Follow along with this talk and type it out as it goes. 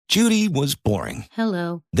Judy was boring.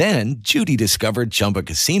 Hello. Then Judy discovered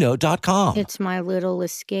ChumbaCasino.com. It's my little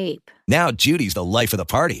escape. Now Judy's the life of the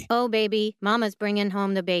party. Oh, baby, mama's bringing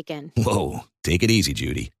home the bacon. Whoa, take it easy,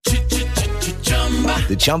 Judy.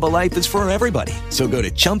 The Chumba life is for everybody. So go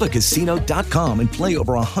to ChumbaCasino.com and play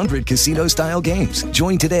over 100 casino-style games.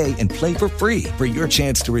 Join today and play for free for your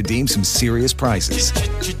chance to redeem some serious prizes.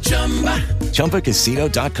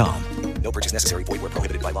 ChumbaCasino.com. No purchase necessary. Void where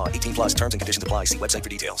prohibited by law. 18 plus terms and conditions apply. See website for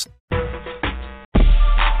details.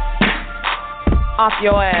 Off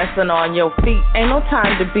your ass and on your feet. Ain't no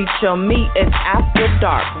time to beat your meat. It's After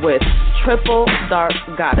Dark with Triple Dark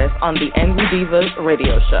Goddess on the Angry Devas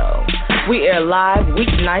radio show. We air live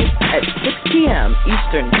weeknights at 6 p.m.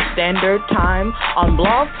 Eastern Standard Time on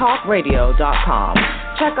blogtalkradio.com.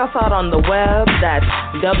 Check us out on the web. That's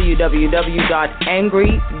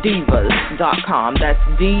www.angrydevas.com. That's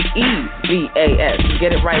DEVAS.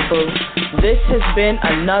 Get it right, boo. This has been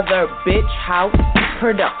another Bitch House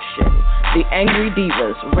production. The Angry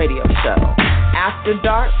Devas radio show. After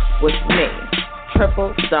Dark with me,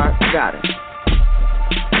 Triple Dark Goddess.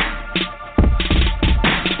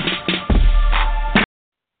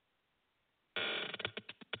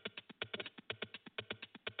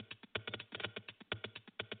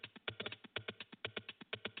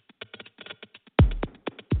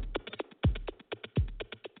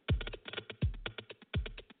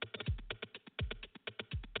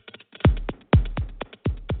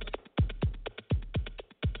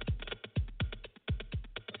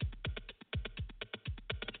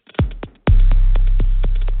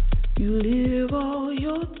 You live all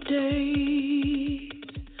your days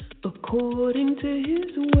according to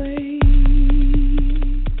his way.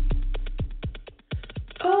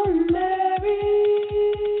 Oh, Mary,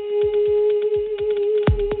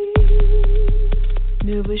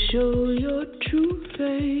 never show your true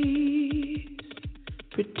face,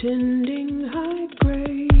 pretending high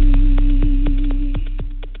grade.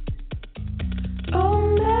 Oh,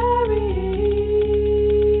 Mary,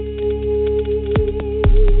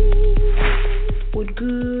 what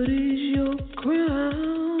good is your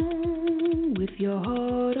crown with your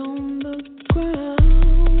heart on the ground?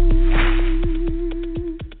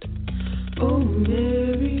 Oh,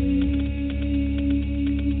 Mary,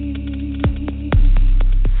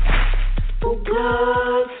 oh,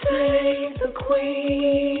 God save the Queen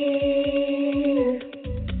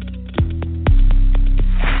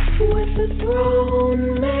with the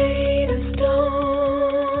throne made of stone.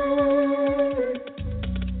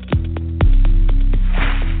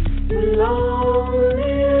 Long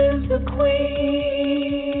live the Queen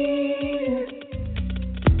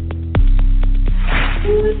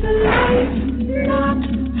with a life not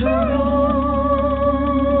her own.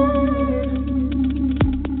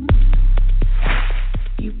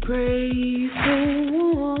 You pray for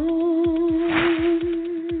warmth,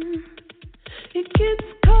 it gets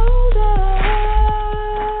colder.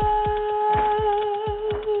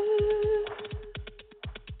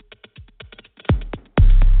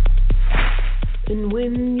 And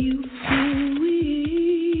when you feel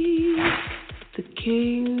weak, the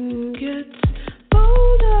king gets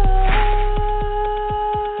bolder.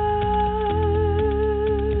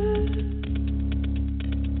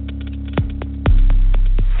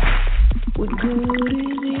 What good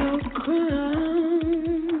is your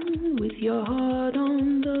crown with your heart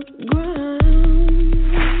on the ground?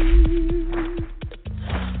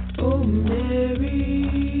 Oh, Mary,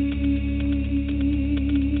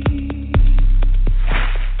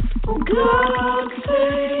 oh, God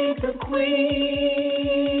save the Queen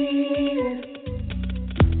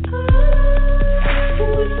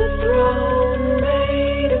with the throne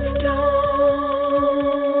made of stone.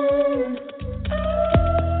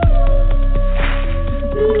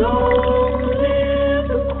 Long live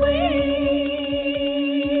the Queen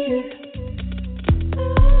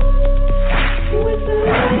with a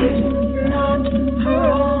life not her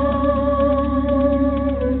own.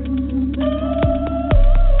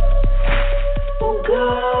 Oh,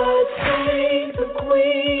 God save the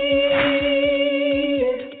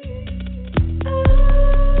Queen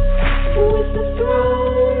with the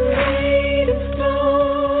throne made of stone.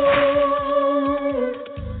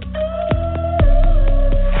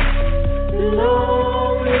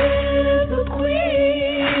 Long live the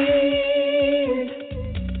Queen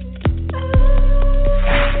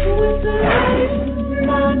with a life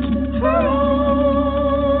not her own.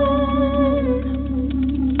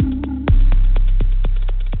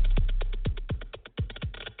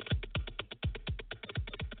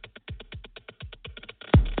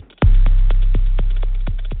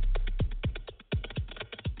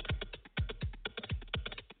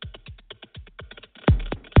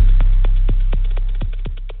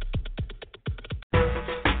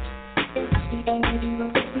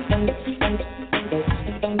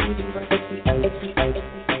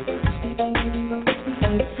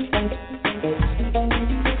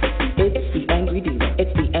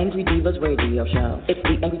 Divas Radio Show. It's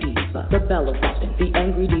the Angry Diva, the Belle of Boston, the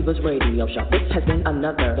Angry Divas Radio Show. This has been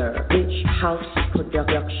another Bitch House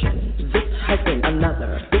production. This has been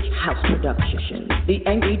another Bitch House production. The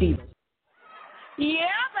Angry Divas.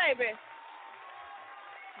 Yeah, baby.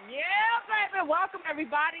 Yeah, baby. Welcome,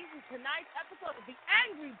 everybody, to tonight's episode of the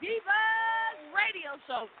Angry Divas Radio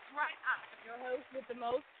Show. That's right. I'm your host with the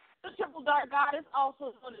most, the Triple Dark Goddess,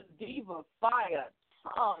 also known as Diva Fire.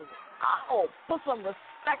 Oh, put some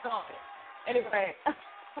respect on it. Anyway,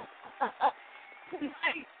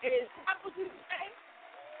 tonight is Taboo Tuesday,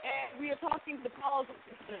 and we are talking to the calls of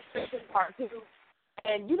penetration part 2.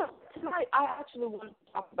 And, you know, tonight I actually want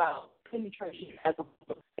to talk about penetration as a form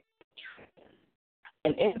of penetration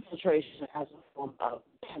and infiltration as a form of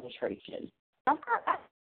penetration. I've got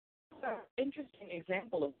an interesting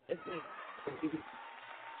example of this.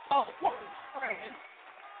 Oh, one friend.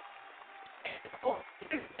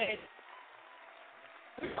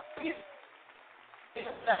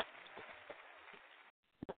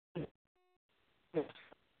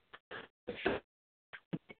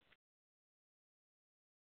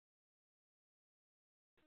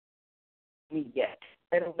 Me yet.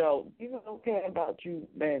 I don't know. People don't care about you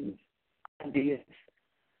men's ideas,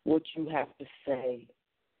 what you have to say,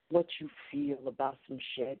 what you feel about some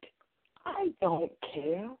shit. I don't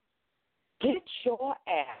care. Get your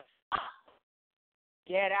ass up.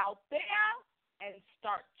 Get out there and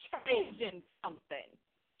start changing something.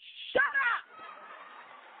 Shut up.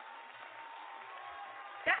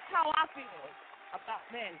 That's how I feel about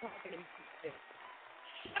men talking to me.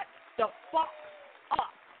 Shut the fuck up.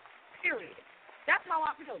 Period. That's how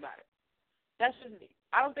I feel about it. That's just me.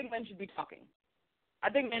 I don't think men should be talking. I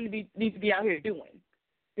think men need to be out here doing.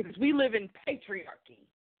 Because we live in patriarchy.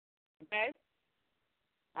 Okay?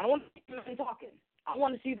 I don't want to see men talking. I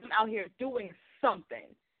want to see them out here doing something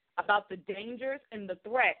about the dangers and the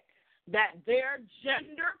threat that their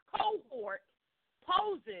gender cohort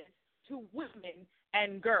poses to women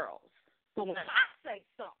and girls. So when I say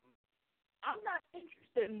something, I'm not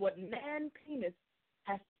interested in what man penis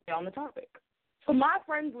has to say on the topic. So my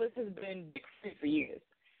friends list has been big for years.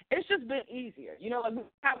 It's just been easier. You know, like we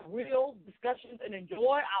have real discussions and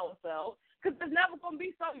enjoy ourselves because there's never going to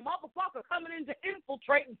be some motherfucker coming in to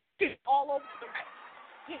infiltrate and shit all over the rest.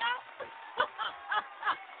 You know?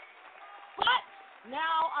 But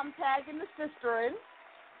now I'm tagging the sister in,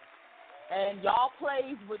 and y'all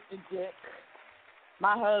plays with the dick.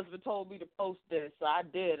 My husband told me to post this, so I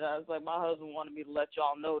did. I was like, my husband wanted me to let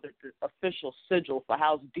y'all know that the official sigil for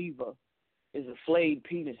House Diva is a flayed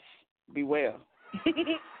penis. Beware.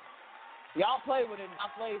 Y'all play with it, and I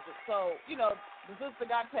plays it. So, you know, the sister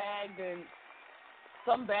got tagged, and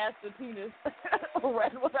some bastard penis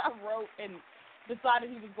read what I wrote and decided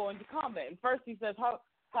he was going to comment. And first he says,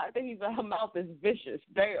 her mouth is vicious.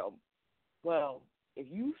 Damn. Well, if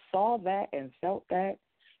you saw that and felt that,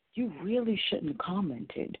 you really shouldn't have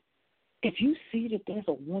commented. If you see that there's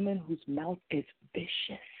a woman whose mouth is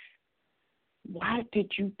vicious, why did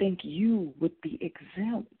you think you would be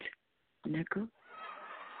exempt, nigga?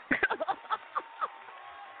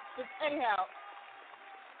 Anyhow,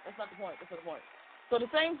 that's not the point. So the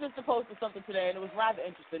same sister posted something today, and it was rather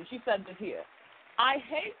interesting. She said this here. I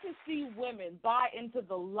hate to see women buy into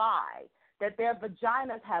the lie that their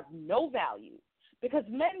vaginas have no value because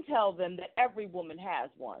men tell them that every woman has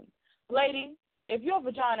one. Lady, if your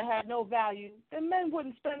vagina had no value, then men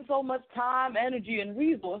wouldn't spend so much time, energy, and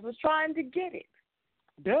resources trying to get it.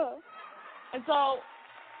 Duh. And so,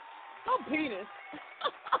 some penis,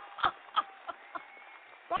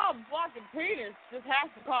 some fucking penis just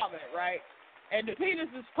has to comment, right? And the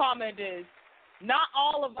penis's comment is, not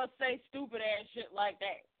all of us say stupid ass shit like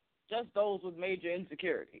that. Just those with major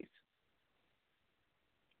insecurities.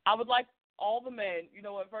 I would like all the men, you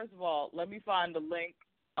know what, first of all, let me find the link.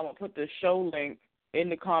 I'm going to put the show link in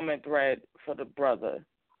the comment thread for the brother.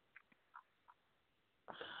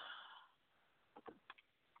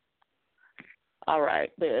 All right,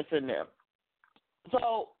 there, it's in there.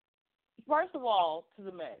 So, first of all, to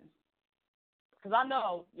the men, because I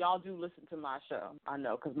know y'all do listen to my show. I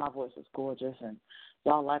know, because my voice is gorgeous, and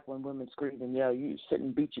y'all like when women scream and yell, you sit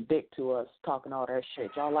and beat your dick to us, talking all that shit.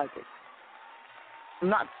 Y'all like it. I'm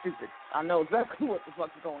not stupid. I know exactly what the fuck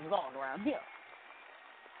is going on around here.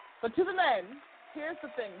 But to the men, here's the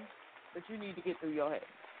thing that you need to get through your head.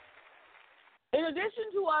 In addition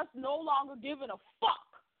to us no longer giving a fuck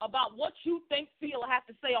about what you think, feel, or have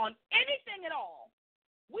to say on anything at all,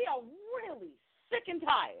 we are really sick and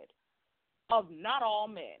tired of not all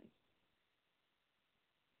men.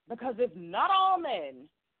 Because if not all men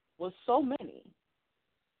was so many,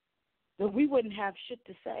 then we wouldn't have shit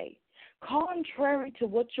to say. Contrary to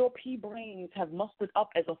what your pea brains have mustered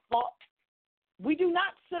up as a thought, we do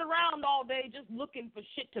not sit around all day just looking for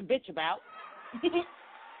shit to bitch about.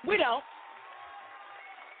 We don't.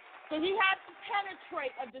 So he had to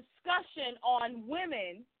penetrate a discussion on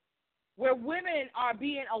women, where women are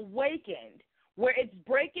being awakened, where it's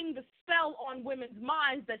breaking the spell on women's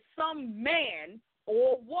minds that some man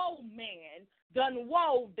or whoa man done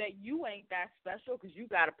whoa that you ain't that special because you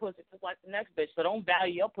got a pussy just like the next bitch. So don't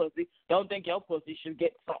value your pussy. Don't think your pussy should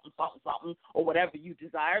get something, or whatever you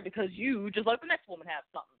desire because you, just like the next woman, have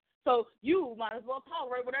something. So you might as well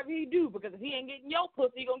tolerate whatever he do because if he ain't getting your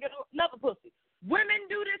pussy, he going to get another pussy. Women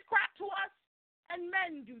do this crap to us and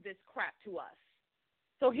men do this crap to us.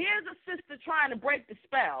 So here's a sister trying to break the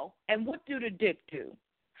spell, and what do the dick do?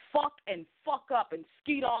 Fuck and fuck up and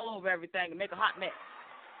skeet all over everything and make a hot mess.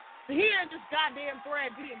 So he ain't just goddamn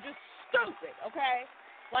thread being just stupid, okay?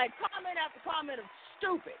 Like comment after comment of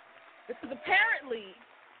stupid. Because apparently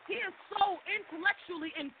he is so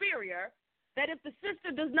intellectually inferior that if the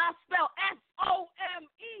sister does not spell SOME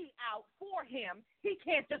out for him, he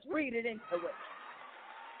can't just read it into it.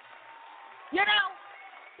 You know,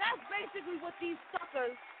 that's basically what these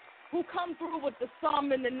suckers who come through with the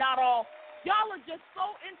some and the not all, y'all are just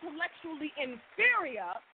so intellectually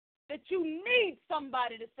inferior that you need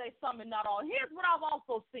somebody to say some and not all. Here's what I've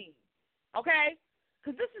also seen, okay?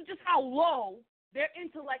 Because this is just how low their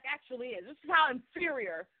intellect actually is. This is how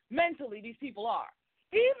inferior mentally these people are.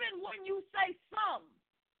 Even when you say some,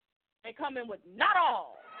 they come in with not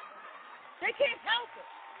all. They can't help it.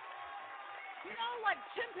 You know, like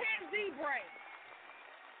chimpanzee brain.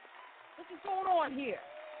 What's going on here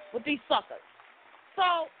with these suckers?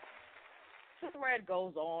 So the thread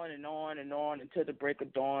goes on and on and on until the break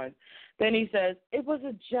of dawn. Then he says, it was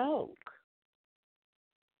a joke.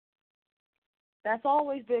 That's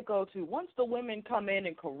always their go-to. Once the women come in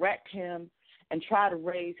and correct him and try to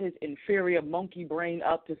raise his inferior monkey brain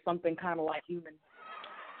up to something kind of like human,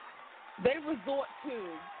 they resort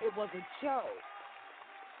to, it was a joke.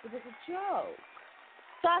 It was a joke.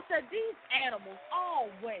 So I said, these animals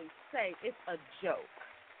always say it's a joke.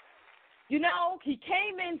 You know, he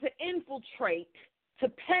came in to infiltrate, to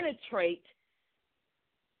penetrate,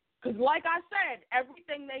 because like I said,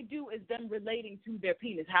 everything they do is them relating to their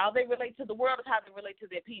penis. How they relate to the world is how they relate to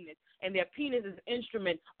their penis, and their penis is an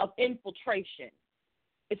instrument of infiltration.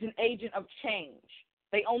 It's an agent of change.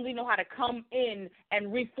 They only know how to come in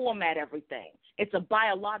and reformat everything. It's a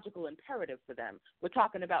biological imperative for them. We're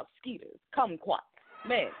talking about skeeters, kumquats,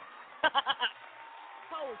 men,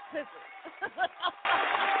 hoes, sisters.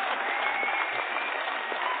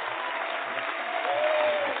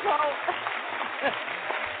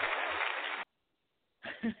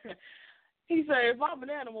 He said, if I'm an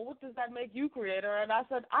animal, what does that make you, creator? And I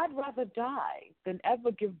said, I'd rather die than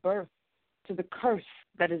ever give birth to the curse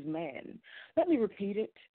that is man. Let me repeat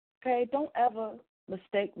it, okay? Don't ever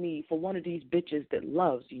mistake me for one of these bitches that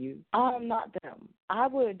loves you. I'm not them. I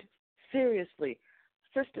would, seriously,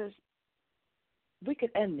 sisters, we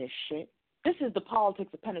could end this shit. This is the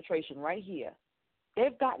politics of penetration right here.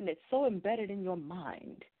 They've gotten it so embedded in your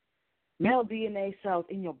mind, male DNA cells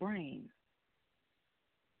in your brain,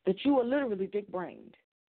 that you are literally dick-brained,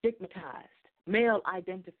 stigmatized,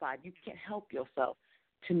 male-identified. You can't help yourself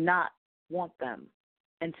to not want them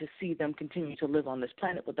and to see them continue to live on this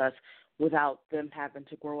planet with us without them having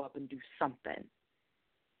to grow up and do something.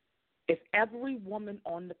 If every woman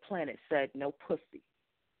on the planet said no pussy,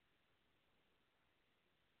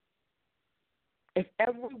 if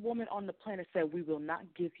every woman on the planet said we will not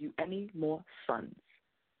give you any more sons,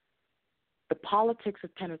 the politics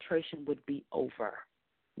of penetration would be over.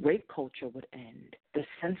 Rape culture would end. The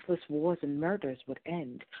senseless wars and murders would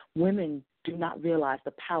end. Women do not realize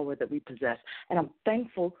the power that we possess. And I'm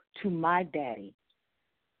thankful to my daddy,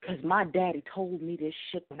 because my daddy told me this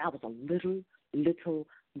shit when I was a little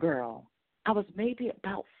girl. I was maybe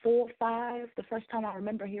about 4 or 5 the first time I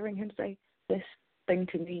remember hearing him say this thing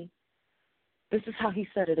to me. This is how he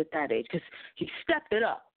said it at that age, because he stepped it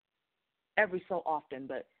up every so often.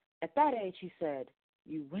 But at that age, he said,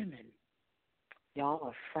 you women, y'all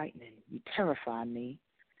are frightening. You terrify me.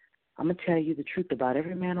 I'm going to tell you the truth about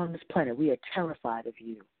every man on this planet. We are terrified of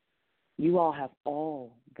you. You all have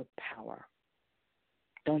all the power.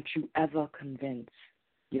 Don't you ever convince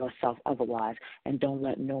yourself otherwise, and don't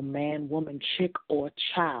let no man, woman, chick, or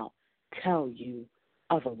child tell you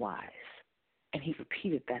otherwise. And he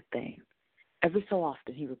repeated that thing. Every so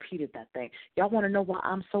often he repeated that thing. Y'all want to know why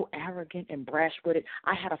I'm so arrogant and brash with it?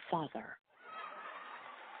 I had a father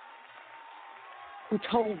who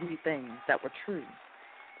told me things that were true.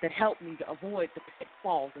 that helped me to avoid the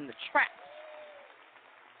pitfalls and the traps.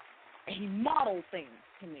 And he modeled things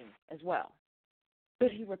to me as well.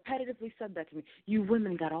 But he repetitively said that to me. You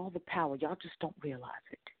women got all the power. Y'all just don't realize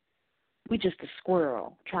it. We just a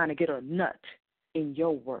squirrel trying to get a nut in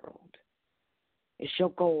your world. It's your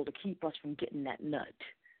goal to keep us from getting that nut.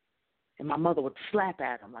 And my mother would slap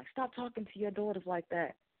at him, like, stop talking to your daughters like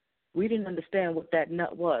that. We didn't understand what that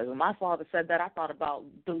nut was. When my father said that, I thought about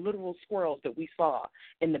the literal squirrels that we saw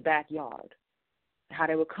in the backyard, how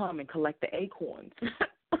they would come and collect the acorns.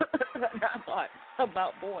 I thought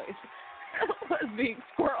about boys was being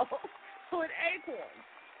squirrels with acorns.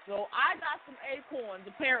 So I got some acorns.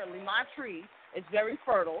 Apparently, my tree is very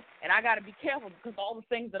fertile, and I got to be careful because all the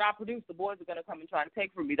things that I produce, the boys are going to come and try to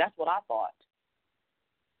take from me. That's what I thought.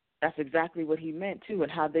 That's exactly what he meant, too,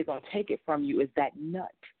 and how they're going to take it from you is that nut.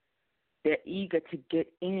 They're eager to get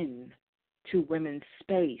in to women's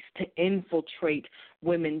space, to infiltrate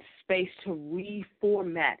women's space, to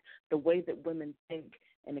reformat the way that women think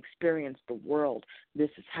and experience the world.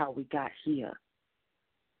 This is how we got here.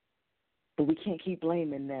 But we can't keep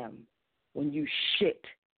blaming them when you shit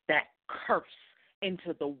that curse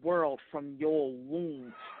into the world from your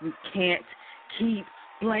womb. You can't keep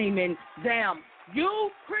blaming them.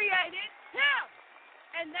 You created him,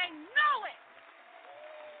 and they know it.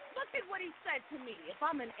 Look at what he said to me. If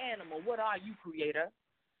I'm an animal, what are you, Creator?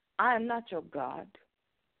 I am not your God.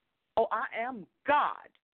 Oh, I am God,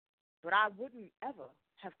 but I wouldn't ever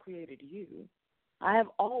have created you. I have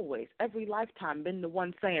always, every lifetime, been the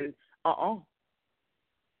one saying,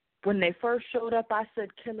 When they first showed up, I said,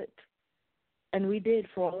 kill it. And we did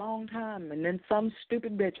for a long time. And then some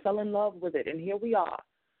stupid bitch fell in love with it. And here we are,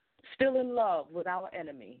 still in love with our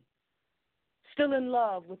enemy. Still in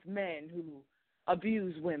love with men who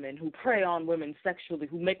abuse women, who prey on women sexually,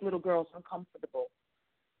 who make little girls uncomfortable,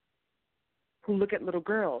 who look at little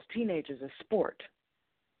girls, teenagers, as sport.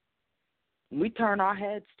 And we turn our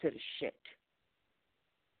heads to the shit.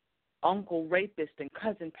 Uncle rapist and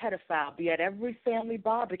cousin pedophile be at every family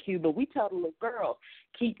barbecue, but we tell the little girls,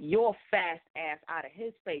 keep your fast ass out of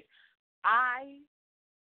his face. I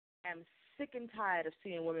am sick and tired of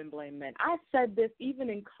seeing women blame men. I said this even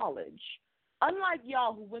in college. Unlike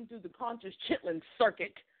y'all who went through the conscious chitlin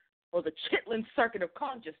circuit or the chitlin circuit of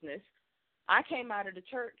consciousness, I came out of the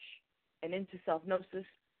church and into self-gnosis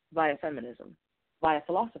via feminism, via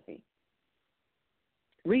philosophy.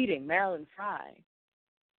 Reading Marilyn Fry,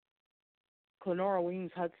 Clenora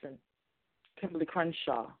Weems Hudson, Kimberly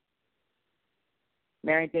Crenshaw,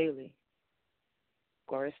 Mary Daly,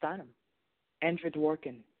 Gloria Steinem, Andrew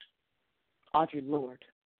Dworkin, Audre Lorde,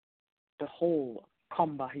 the whole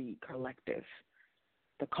Combahee Collective,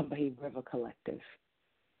 the Combahee River Collective,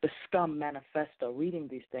 the Scum Manifesto, reading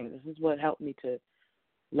these things. This is what helped me to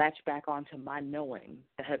latch back onto my knowing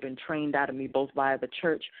that had been trained out of me both via the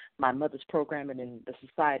church, my mother's program, and in the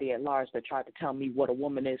society at large that tried to tell me what a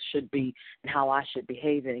woman is, should be, and how I should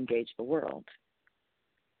behave and engage the world.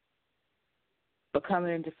 But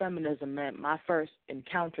coming into feminism meant my first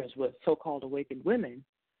encounters with so-called awakened women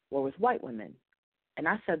were with white women. And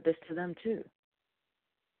I said this to them too.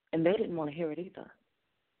 And they didn't want to hear it either.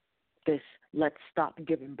 This, let's stop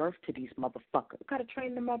giving birth to these motherfuckers. We've got to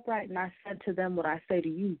train them up right. And I said to them what I say to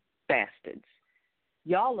you bastards.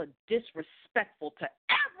 Y'all are disrespectful to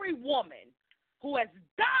every woman who has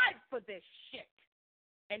died for this shit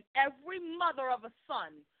and every mother of a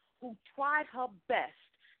son who tried her best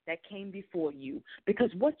that came before you. Because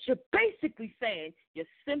what you're basically saying, you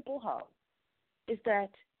simple hoe, is that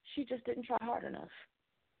she just didn't try hard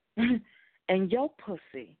enough. And your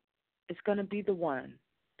pussy is going to be the one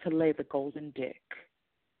to lay the golden dick.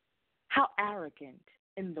 How arrogant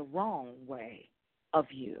in the wrong way of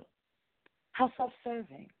you. How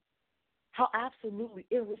self-serving. How absolutely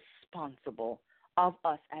irresponsible of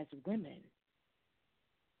us as women.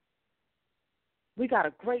 We got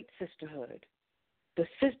a great sisterhood. The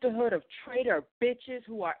sisterhood of traitor bitches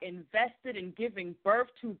who are invested in giving birth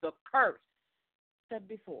to the curse. Said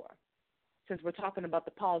before. Since we're talking about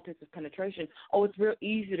the politics of penetration, it's real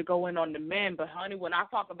easy to go in on the men, but honey, when I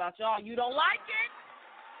talk about y'all, you don't like it.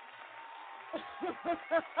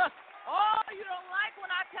 You don't like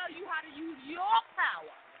when I tell you how to use your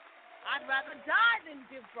power. I'd rather die than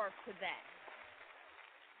give birth to that.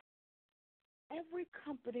 Every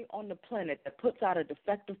company on the planet that puts out a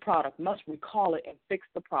defective product must recall it and fix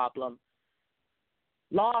the problem.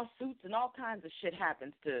 Lawsuits and all kinds of shit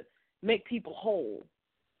happens to make people whole.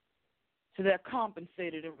 So they're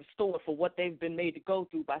compensated and restored for what they've been made to go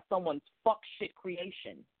through by someone's fuck shit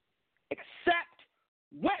creation. Except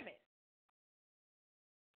women.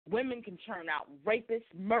 Women can churn out rapists,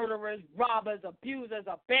 murderers, robbers, abusers,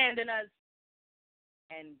 abandoners.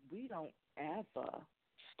 And we don't ever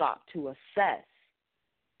stop to assess,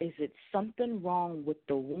 is it something wrong with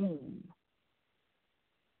the womb?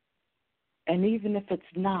 And even if it's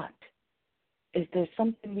not, is there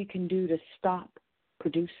something we can do to stop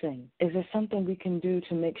producing? Is there something we can do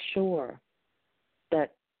to make sure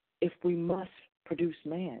that if we must produce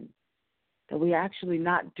man, that we're actually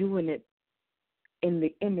not doing it in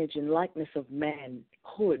the image and likeness of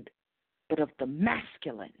manhood, but of the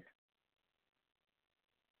masculine?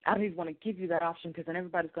 I don't even want to give you that option because then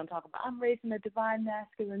everybody's going to talk about, I'm raising a divine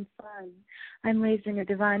masculine son. I'm raising a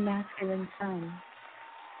divine masculine son.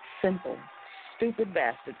 Simple. Stupid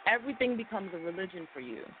bastards. Everything becomes a religion for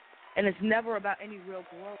you. And it's never about any real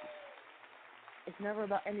growth. It's never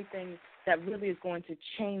about anything that really is going to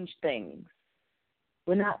change things.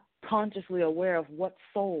 We're not consciously aware of what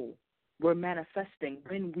soul we're manifesting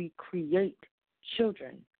when we create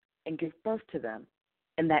children and give birth to them.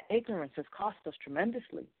 And that ignorance has cost us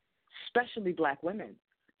tremendously, especially black women.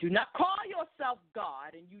 Do not call yourself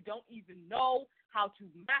God and you don't even know how to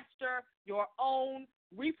master your own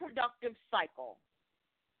reproductive cycle.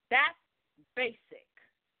 That's basic.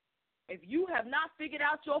 If you have not figured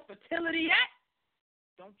out your fertility yet,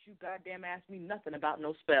 don't you goddamn ask me nothing about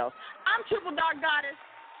no spells. I'm Triple Dark Goddess.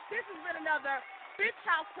 This has been another Bitch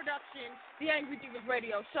House production, The Angry Divas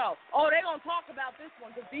Radio Show. Oh, they're going to talk about this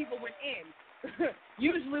one because Diva went in.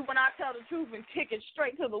 Usually when I tell the truth and kick it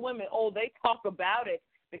straight to the women, they talk about it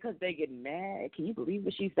because they get mad. Can you believe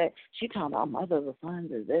what she said? She talking about mothers or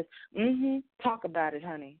sons or this. Talk about it,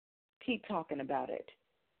 honey. Keep talking about it.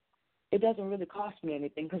 It doesn't really cost me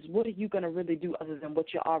anything because what are you going to really do other than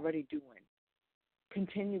what you're already doing?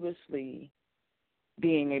 Continuously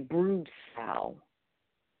being a brood sow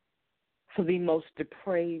for the most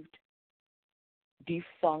depraved,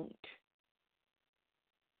 defunct,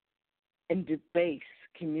 and debased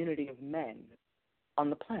community of men on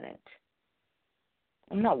the planet.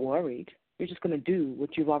 I'm not worried. You're just going to do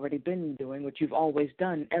what you've already been doing, what you've always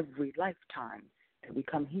done every lifetime that we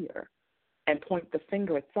come here, and point the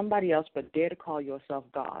finger at somebody else but dare to call yourself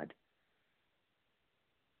God.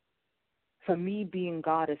 For me, being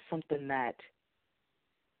God is something that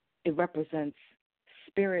it represents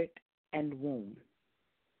spirit and womb.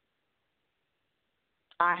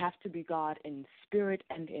 I have to be God in spirit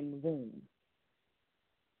and in womb.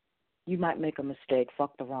 You might make a mistake,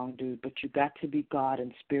 fuck the wrong dude, but you got to be God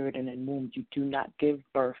in spirit and in womb. You do not give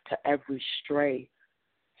birth to every stray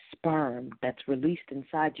sperm that's released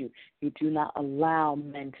inside you. You do not allow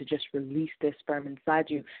men to just release their sperm inside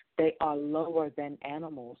you. They are lower than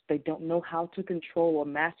animals. They don't know how to control or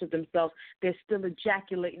master themselves. They're still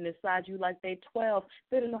ejaculating inside you like they're 12.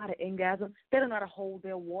 They don't know how to orgasm. They don't know how to hold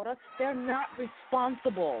their water. They're not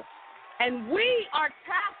responsible. And we are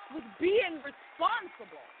tasked with being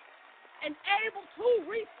responsible and able to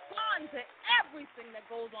respond to everything that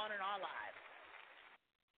goes on in our lives.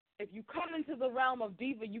 If you come into the realm of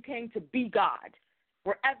Diva, you came to be God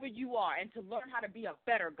wherever you are and to learn how to be a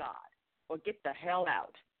better God or get the hell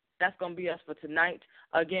out. That's going to be us for tonight.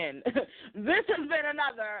 Again, this has been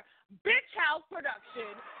another Bitch House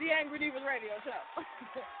production, The Angry Divas Radio Show.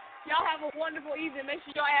 Y'all have a wonderful evening. Make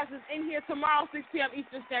sure your ass is in here tomorrow, 6 p.m.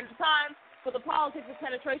 Eastern Standard Time for the Politics of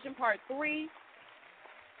Penetration Part 3.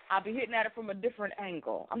 I'll be hitting at it from a different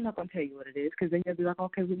angle. I'm not going to tell you what it is because then you'll be like,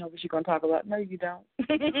 okay, we know what you're going to talk about. No, you don't.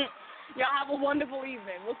 Y'all have a wonderful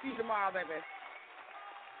evening. We'll see you tomorrow, baby.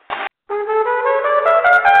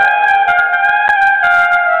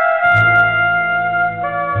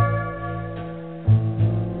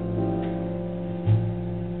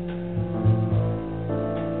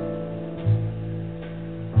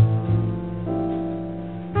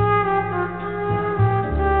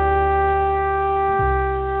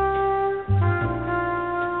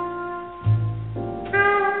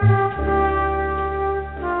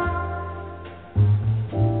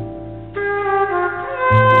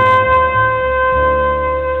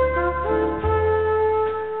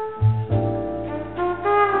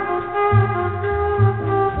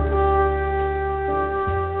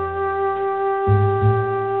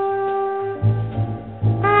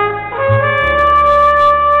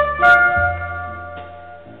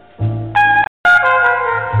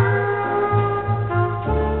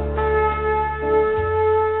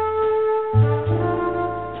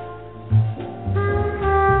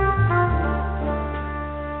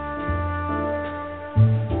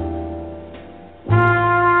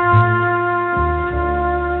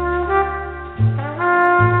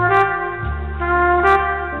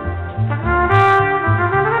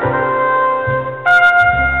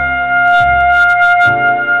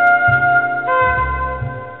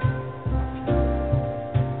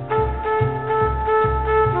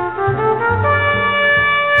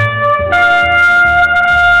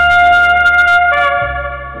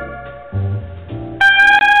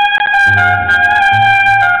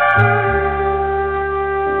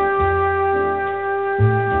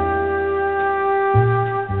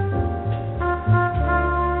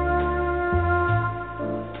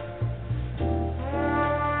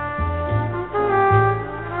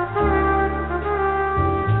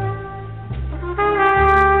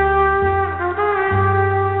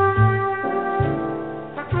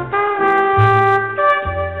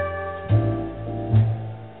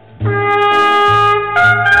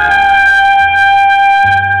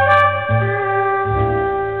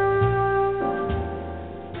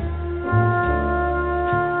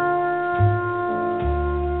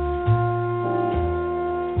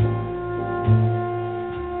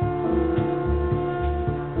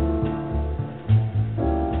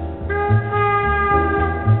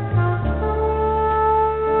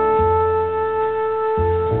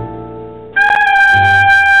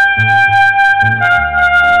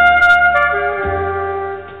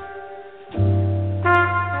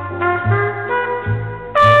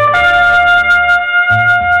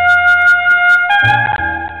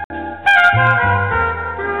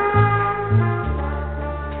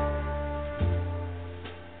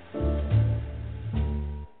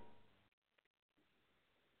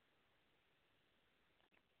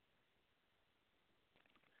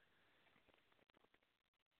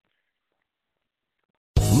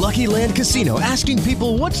 Lucky Land Casino, asking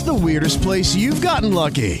people, what's the weirdest place you've gotten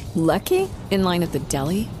lucky? Lucky? In line at the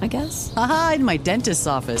deli, I guess? Aha, in my dentist's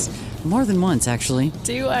office. More than once, actually.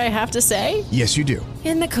 Do I have to say? Yes, you do.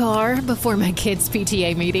 In the car before my kids'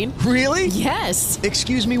 PTA meeting. Really? Yes.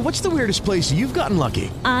 Excuse me, what's the weirdest place you've gotten lucky?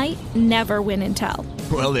 I never win and tell.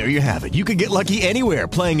 Well, there you have it. You can get lucky anywhere,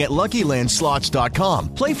 playing at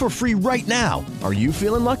LuckyLandSlots.com. Play for free right now. Are you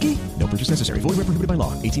feeling lucky? No purchase necessary. Void where prohibited by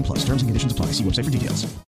law. 18 plus. Terms and conditions apply. See website for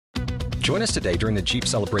details. Join us today during the Jeep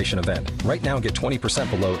Celebration event. Right now, get 20%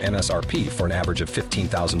 below MSRP for an average of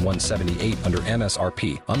 $15,178 under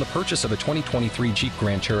MSRP on the purchase of a 2023 Jeep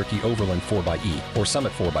Grand Cherokee Overland 4xE or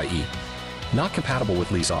Summit 4xE. Not compatible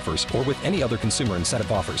with lease offers or with any other consumer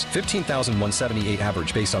incentive offers. $15,178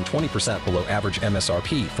 average based on 20% below average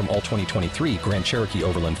MSRP from all 2023 Grand Cherokee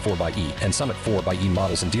Overland 4xE and Summit 4xE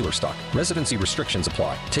models in dealer stock. Residency restrictions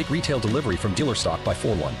apply. Take retail delivery from dealer stock by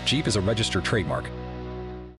 4/1. Jeep is a registered trademark.